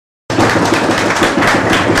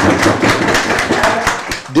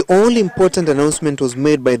all-important announcement was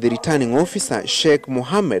made by the returning officer, Sheikh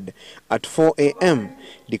Mohammed, at 4 a.m.,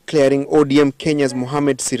 declaring ODM Kenya's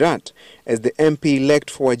Mahmud Sirat as the MP-elect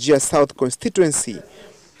for Wajir South constituency.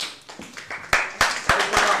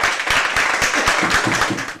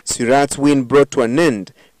 Sirat's win brought to an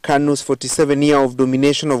end kANU's 47 years of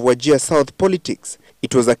domination of Wajir South politics.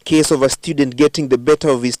 It was a case of a student getting the better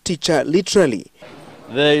of his teacher, literally.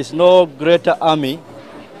 There is no greater army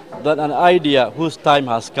than an idea whose time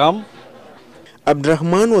has come.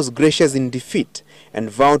 Abdirahman was gracious in defeat and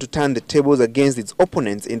vowed to turn the tables against its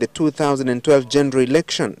opponents in the 2012 general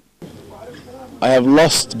election. I have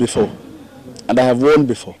lost before, and I have won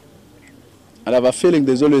before. And I have a feeling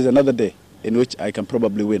there's always another day in which I can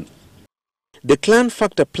probably win. The clan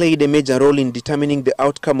factor played a major role in determining the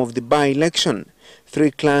outcome of the by-election.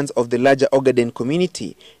 3 clans of the larger Ogaden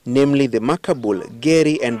community, namely the Makabul,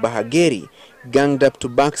 Geri and Bahageri, ganged up to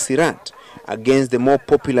back Sirat against the more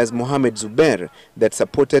popular Mohammed Zubair that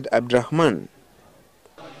supported Abdirahman.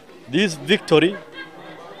 This victory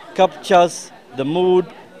captures the mood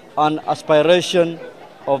and aspiration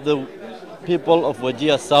of the people of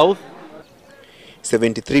Wajir South.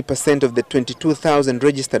 73% of the 22,000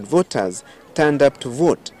 registered voters turned up to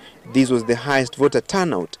vote. This was the highest voter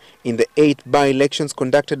turnout in the 8 by-elections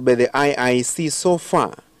conducted by the IIC so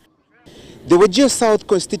far. The Wajir South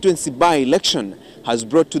constituency by-election has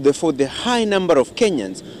brought to the fore the high number of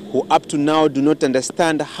Kenyans who up to now do not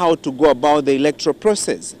understand how to go about the electoral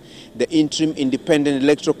process. The Interim Independent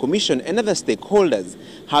Electoral Commission and other stakeholders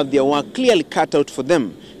have their work clearly cut out for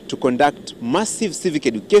them to conduct massive civic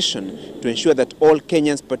education to ensure that all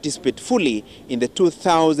Kenyans participate fully in the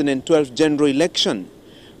 2012 general election.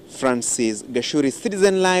 Francis Gachuri,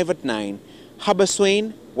 Citizen Live at 9,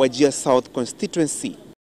 Habaswein, Wajir South constituency.